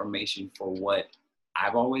just confirmation for what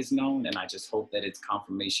I've always known, and I just hope that it's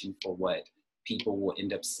confirmation for what people will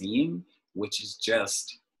end up seeing, which is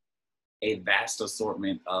just a vast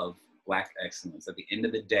assortment of Black excellence. At the end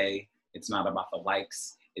of the day, it's not about the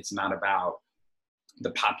likes, it's not about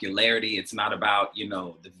the popularity, it's not about,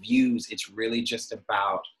 the views. It's really just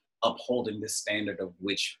about upholding the standard of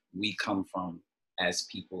which we come from as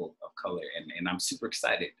people of color. And I'm super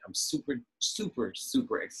excited. I'm super, super,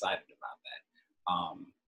 super excited about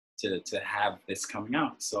that, to have this coming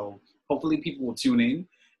out. So hopefully people will tune in,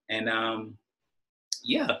 and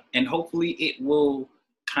and hopefully it will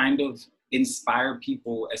kind of inspire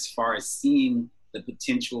people as far as seeing the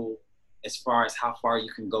potential, as far as how far you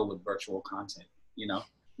can go with virtual content,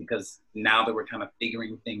 because now that we're kind of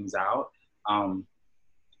figuring things out,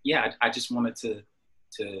 I just wanted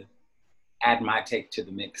to add my take to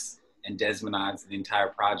the mix and Desmondize the entire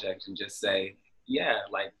project, and just say,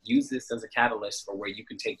 use this as a catalyst for where you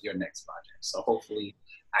can take your next project. So hopefully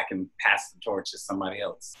I can pass the torch to somebody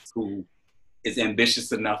else who is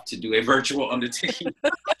ambitious enough to do a virtual undertaking.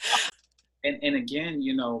 And again,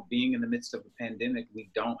 being in the midst of a pandemic, we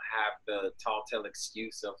don't have the tall tale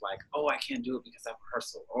excuse of like, oh, I can't do it because I have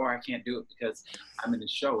rehearsal, or I can't do it because I'm in a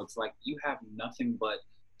show. It's like, you have nothing but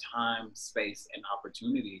time, space, and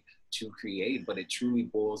opportunity to create. But it truly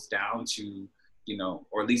boils down to,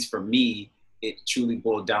 or at least for me, it truly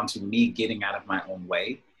boiled down to me getting out of my own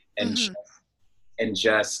way, and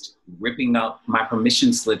just ripping up my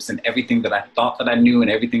permission slips and everything that I thought that I knew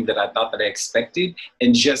and everything that I thought that I expected,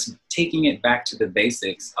 and just taking it back to the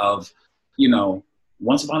basics of,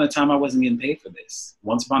 once upon a time I wasn't getting paid for this.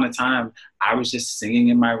 Once upon a time I was just singing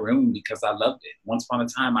in my room because I loved it. Once upon a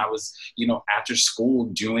time I was, after school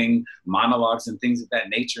doing monologues and things of that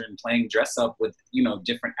nature, and playing dress up with,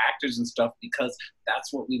 different actors and stuff, because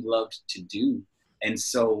that's what we loved to do. And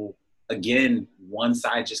so again, once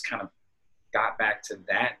I just kind of got back to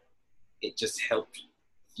that, it just helped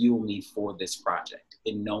fuel me for this project,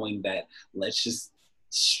 in knowing that let's just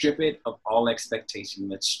strip it of all expectation.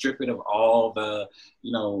 Let's strip it of all the,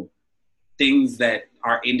 things that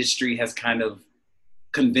our industry has kind of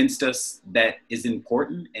convinced us that is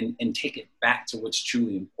important, and take it back to what's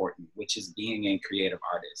truly important, which is being a creative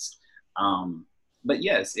artist. But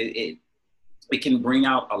yes, it can bring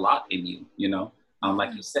out a lot in you,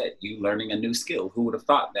 like you said, you learning a new skill. Who would have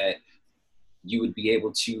thought that you would be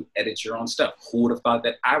able to edit your own stuff? Who would have thought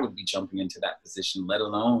that I would be jumping into that position, let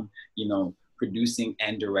alone, producing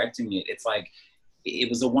and directing it? It's like, it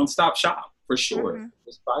was a one-stop shop for sure,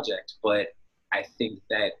 this project. But I think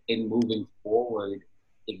that in moving forward,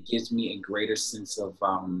 it gives me a greater sense of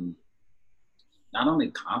not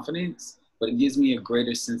only confidence, but it gives me a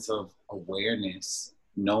greater sense of awareness,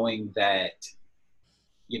 knowing that,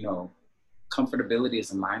 comfortability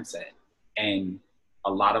is a mindset. And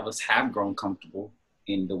a lot of us have grown comfortable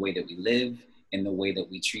in the way that we live, in the way that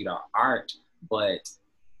we treat our art, but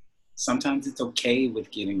sometimes it's okay with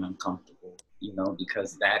getting uncomfortable,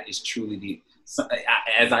 because that is truly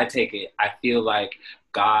as I take it, I feel like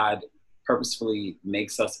God purposefully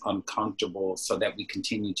makes us uncomfortable so that we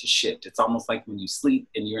continue to shift. It's almost like when you sleep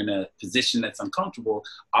and you're in a position that's uncomfortable,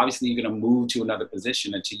 obviously you're going to move to another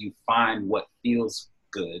position until you find what feels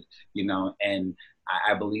good, and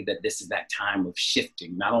I believe that this is that time of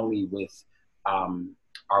shifting, not only with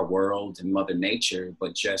our world and Mother Nature,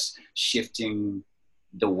 but just shifting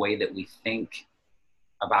the way that we think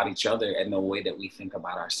about each other and the way that we think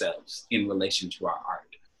about ourselves in relation to our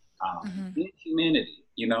art. In humanity,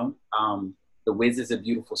 The Wiz is a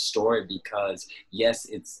beautiful story because, yes,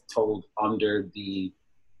 it's told under the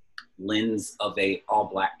lens of a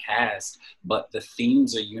all-Black cast, but the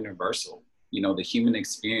themes are universal. The human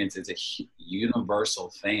experience is a universal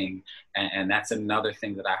thing. And that's another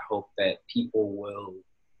thing that I hope that people will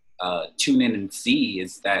tune in and see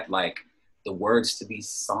is that like the words to these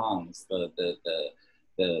songs, the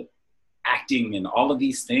acting and all of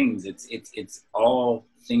these things, it's all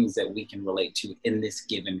things that we can relate to in this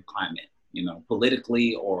given climate, you know,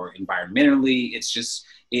 politically or environmentally. It's just,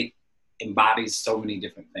 it embodies so many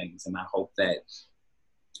different things. And I hope that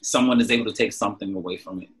someone is able to take something away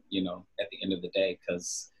from it, you know, at the end of the day,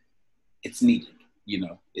 because it's needed, you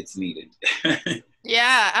know, it's needed.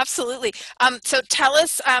 Yeah, absolutely. So tell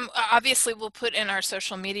us, obviously we'll put in our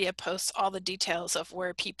social media posts all the details of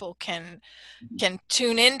where people can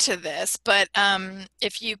tune into this, but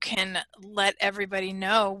if you can let everybody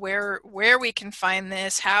know where we can find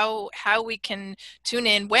this, how we can tune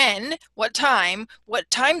in, when, what time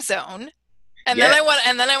zone, and Yeah. then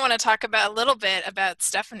I want to talk about a little bit about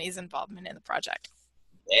Stephanie's involvement in the project.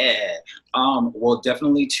 Yeah. Well,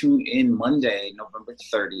 definitely tune in Monday, November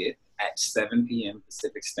 30th at 7 p.m.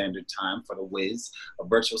 Pacific Standard Time for the Wiz, a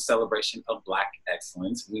virtual celebration of Black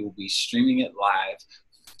excellence. We will be streaming it live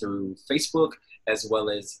through Facebook as well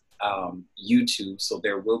as YouTube. So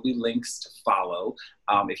there will be links to follow.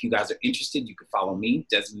 If you guys are interested, you can follow me,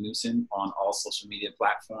 Desmond Newson, on all social media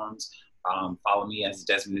platforms. Follow me as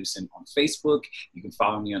Desmond Newson on Facebook. You can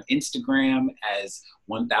follow me on Instagram as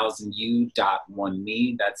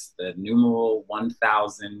 1000u.1me. That's the numeral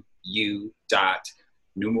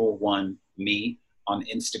 1000u.1me on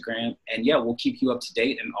Instagram. And yeah, we'll keep you up to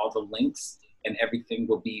date, and all the links and everything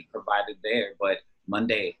will be provided there. But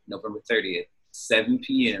Monday, November 30th, 7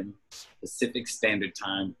 p.m. Pacific Standard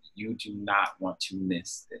Time. You do not want to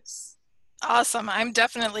miss this. Awesome. I'm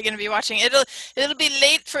definitely going to be watching. It'll be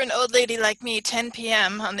late for an old lady like me, 10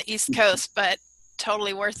 p.m. on the East Coast, but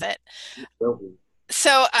totally worth it.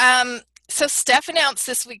 So, so Steph announced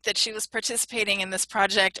this week that she was participating in this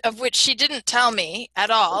project, of which she didn't tell me at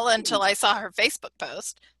all until I saw her Facebook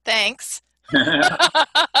post. Thanks. Well,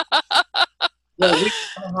 we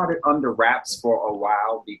had it under wraps for a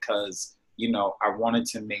while because, you know, I wanted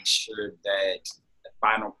to make sure that the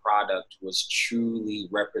final product was truly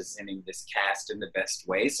representing this cast in the best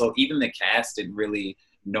way. So even the cast didn't really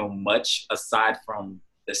know much aside from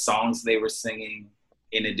the songs they were singing,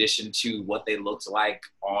 in addition to what they looked like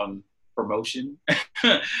on promotion.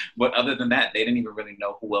 But other than that, they didn't even really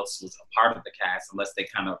know who else was a part of the cast unless they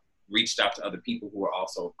kind of reached out to other people who were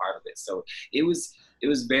also a part of it. So it was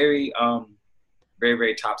very, very,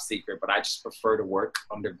 very top secret, but I just prefer to work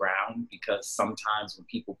underground because sometimes when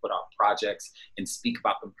people put out projects and speak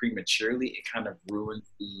about them prematurely, it kind of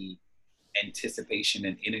ruins the anticipation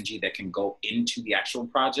and energy that can go into the actual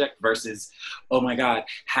project versus, oh my God,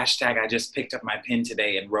 hashtag I just picked up my pen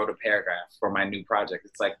today and wrote a paragraph for my new project.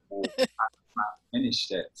 It's like, well, I'm not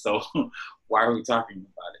finished yet. So why are we talking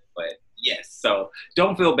about it? But yes, so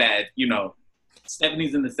don't feel bad. You know,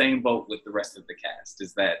 Stephanie's in the same boat with the rest of the cast,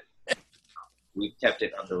 is that we've kept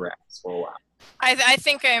it under wraps for a while. I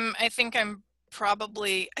think I'm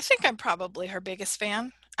probably her biggest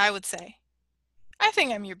fan, I would say. I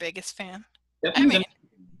think I'm your biggest fan. Stephanie,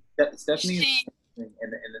 and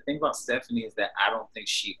the thing about Stephanie is that I don't think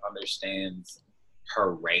she understands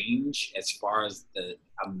her range as far as the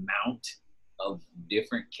amount of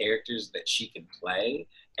different characters that she can play.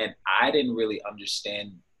 And I didn't really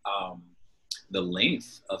understand the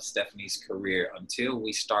length of Stephanie's career until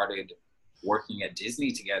we started working at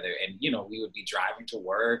Disney together. And, you know, we would be driving to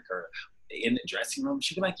work or in the dressing room.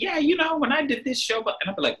 She'd be like, yeah, you know, when I did this show, and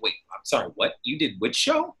I'd be like, wait, I'm sorry, what? You did which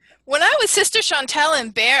show? When I was Sister Chantel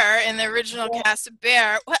in Bear, in the original cast of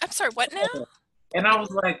Bear. What? I'm sorry, what now? And I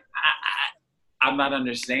was like, I'm not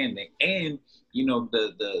understanding. And, you know,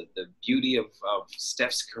 the beauty of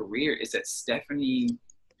Steph's career is that Stephanie,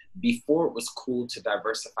 before it was cool to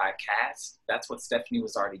diversify cast, that's what Stephanie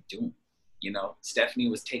was already doing. You know, Stephanie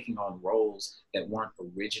was taking on roles that weren't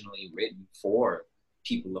originally written for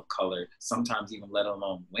people of color, sometimes even let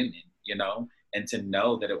alone women, you know, and to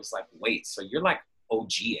know that it was like, wait, so you're like OG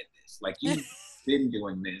at this, like you've been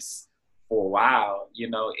doing this for a while, you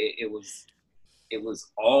know, it was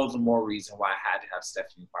all the more reason why I had to have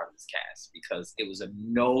Stephanie part of this cast, because it was a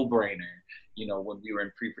no-brainer, you know, when we were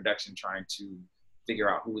in pre-production trying to figure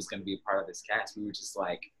out who was going to be a part of this cast, we were just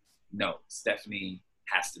like, no, Stephanie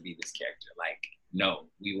has to be this character. Like, no,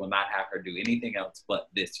 we will not have her do anything else but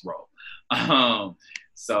this role.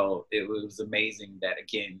 So it was amazing that,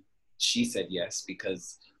 again, she said yes,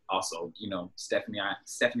 because also, you know, Stephanie and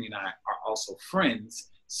I are also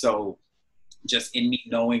friends. So just in me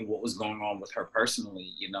knowing what was going on with her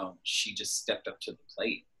personally, you know, she just stepped up to the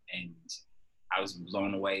plate, and I was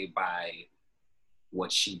blown away by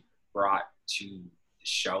what she brought to the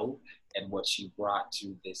show and what she brought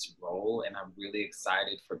to this role. And I'm really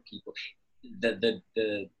excited for people. The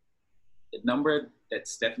the number that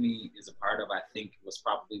Stephanie is a part of, I think, was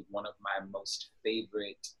probably one of my most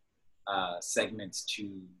favorite segments to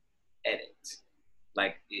edit.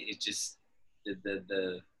 Like it just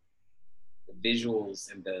the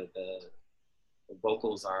visuals and the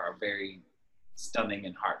vocals are very stunning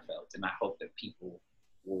and heartfelt, and I hope that people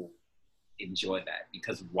will enjoy that,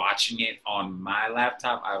 because watching it on my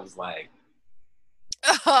laptop, I was like,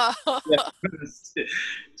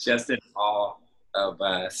 just in awe of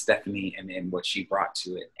Stephanie and what she brought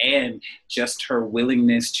to it, and just her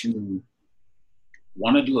willingness to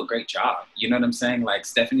want to do a great job. You know what I'm saying? Like,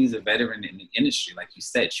 Stephanie's a veteran in the industry. Like you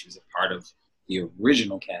said, she was a part of the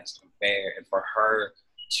original cast of Bear, and for her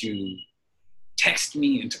to text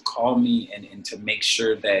me and to call me and to make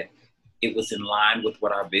sure that it was in line with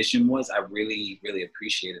what our vision was, I really, really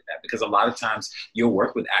appreciated that, because a lot of times you'll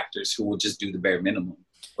work with actors who will just do the bare minimum,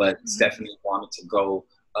 but Stephanie wanted to go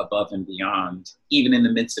above and beyond, even in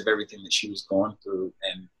the midst of everything that she was going through.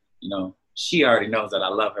 And, you know, she already knows that I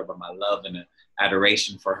love her, but my love and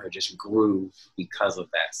adoration for her just grew because of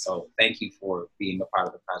that. So thank you for being a part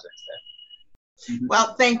of the project, Steph.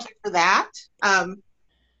 Well, thank you for that.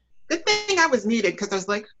 Good thing I was muted, because I was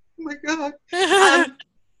like, oh my God.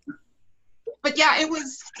 But yeah, it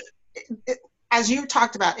was, as you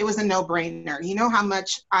talked about, it was a no-brainer. You know how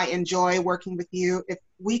much I enjoy working with you. If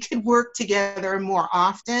we could work together more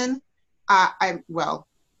often, well,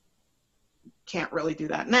 can't really do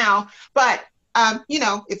that now, but you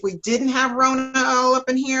know, if we didn't have Rona up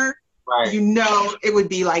in here, right, you know, it would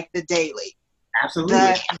be like the daily. Absolutely.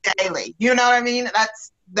 The daily. You know what I mean?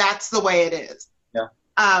 That's the way it is. Yeah.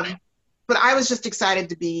 But I was just excited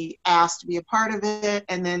to be asked to be a part of it.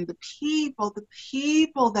 And then the people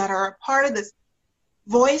that are a part of this,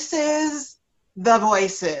 the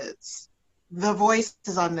voices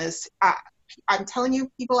on this. I'm telling you,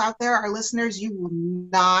 people out there, our listeners, you will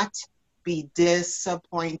not be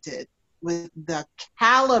disappointed with the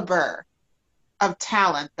caliber of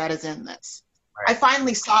talent that is in this. Right. I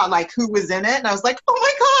finally saw like who was in it, and I was like, oh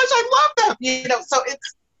my gosh, I love them. You know, so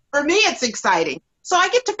it's, for me, it's exciting. So I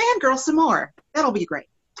get to fangirl some more. That'll be great.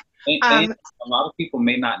 And a lot of people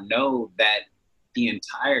may not know that the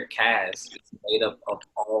entire cast is made up of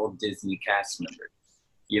all Disney cast members.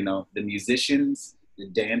 You know, the musicians, the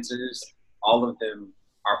dancers, all of them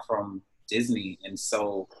are from Disney. And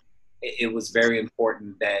so it was very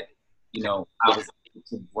important that, you know, I was able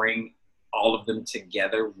to bring all of them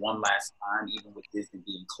together one last time, even with Disney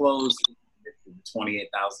being closed,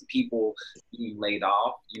 28,000 people being laid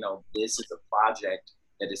off. You know, this is a project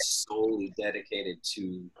that is solely dedicated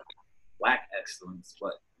to Black excellence,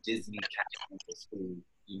 but Disney cast members who,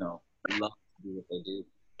 you know, love to do what they do.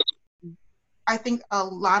 I think a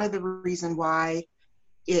lot of the reason why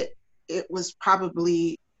it was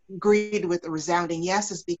probably greeted with a resounding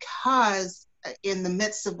yes is because in the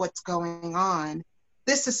midst of what's going on,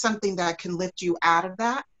 this is something that can lift you out of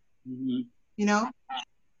that. Mm-hmm. You know,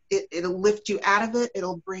 it'll lift you out of it.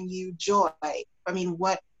 It'll bring you joy. I mean,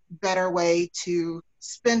 what better way to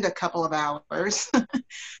spend a couple of hours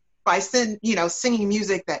by singing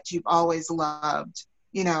music that you've always loved,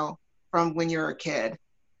 you know, from when you're a kid.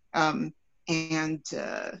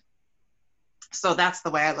 So that's the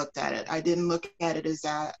way I looked at it. I didn't look at it as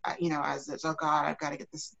that, you know, as oh God, I've got to get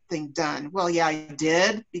this thing done. Well, yeah, I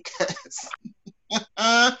did, because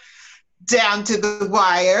down to the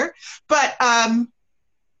wire. But I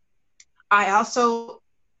also,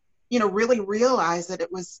 you know, really realized that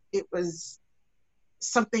it was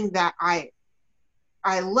something that I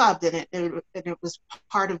loved, and it was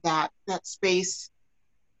part of that space,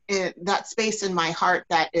 that space in my heart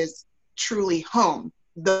that is truly home.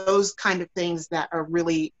 Those kind of things that are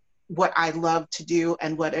really what I love to do,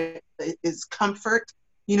 and what is comfort,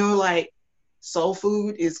 you know, like soul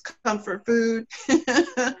food is comfort food.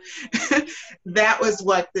 That was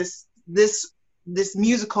what this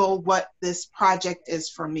musical, what this project is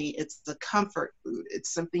for me. It's the comfort food.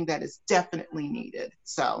 It's something that is definitely needed.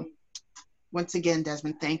 So once again,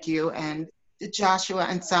 Desmond, thank you. And Joshua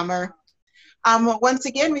and Summer. Once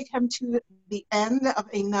again, we come to the end of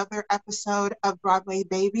another episode of Broadway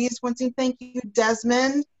Babies. Once again, thank you,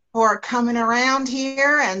 Desmond, for coming around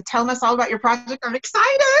here and telling us all about your project. I'm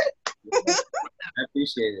excited. I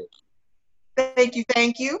appreciate it.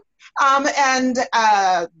 Thank you. And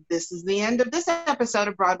this is the end of this episode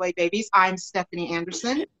of Broadway Babies. I'm Stephanie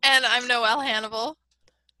Anderson. And I'm Noelle Hannibal.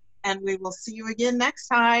 And we will see you again next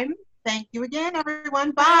time. Thank you again,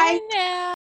 everyone. Bye now.